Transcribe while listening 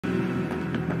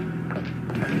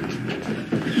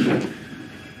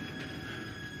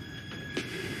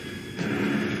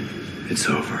It's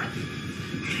over.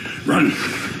 Run.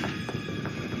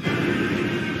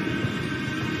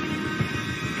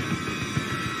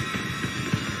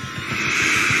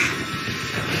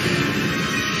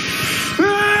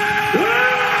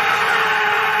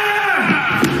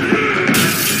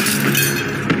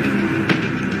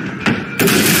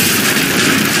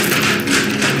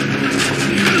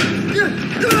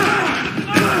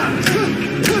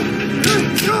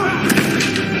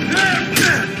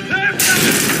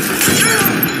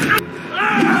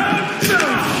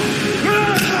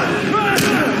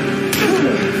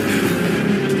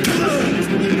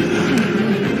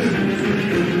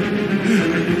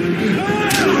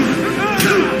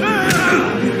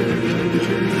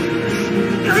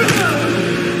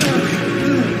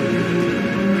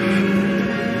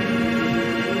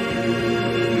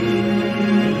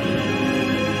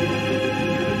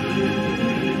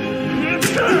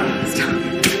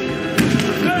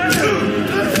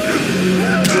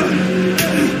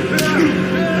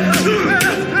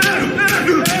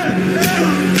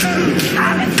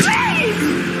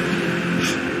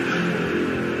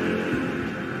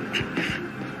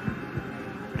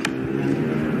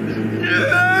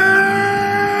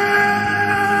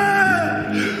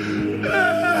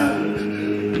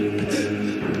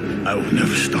 I will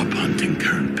never stop hunting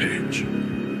Karen Page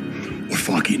or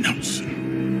Foggy Nelson.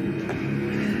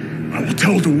 I will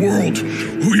tell the world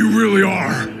who you really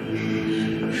are.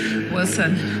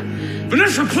 Wilson.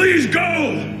 Vanessa, please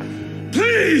go!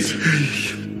 Please!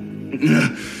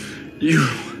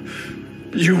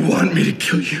 You want me to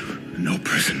kill you? No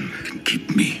prison can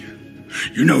keep me.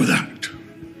 You know that.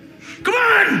 Come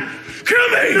on! Kill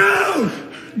me! No!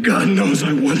 God knows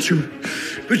I want you.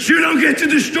 But you don't get to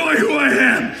destroy who I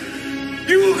am.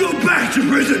 You will go back to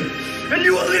prison, and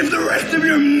you will live the rest of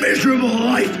your miserable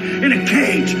life in a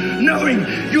cage, knowing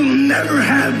you'll never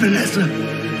have Vanessa.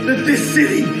 That this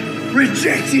city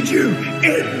rejected you.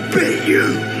 It beat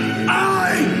you.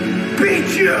 I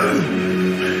beat you.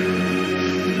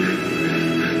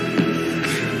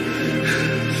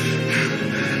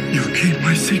 You keep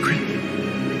my secret,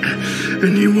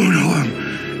 and you won't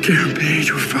harm Karen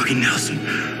Page or fucking Nelson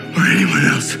or anyone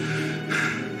else.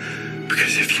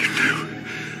 Because if you do,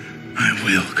 I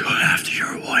will go after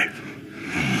your wife.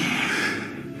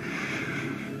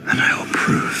 And I will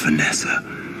prove Vanessa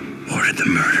ordered the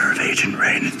murder of Agent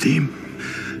Ray and Theme.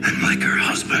 And like her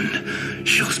husband,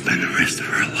 she'll spend the rest of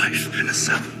her life in a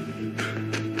cell.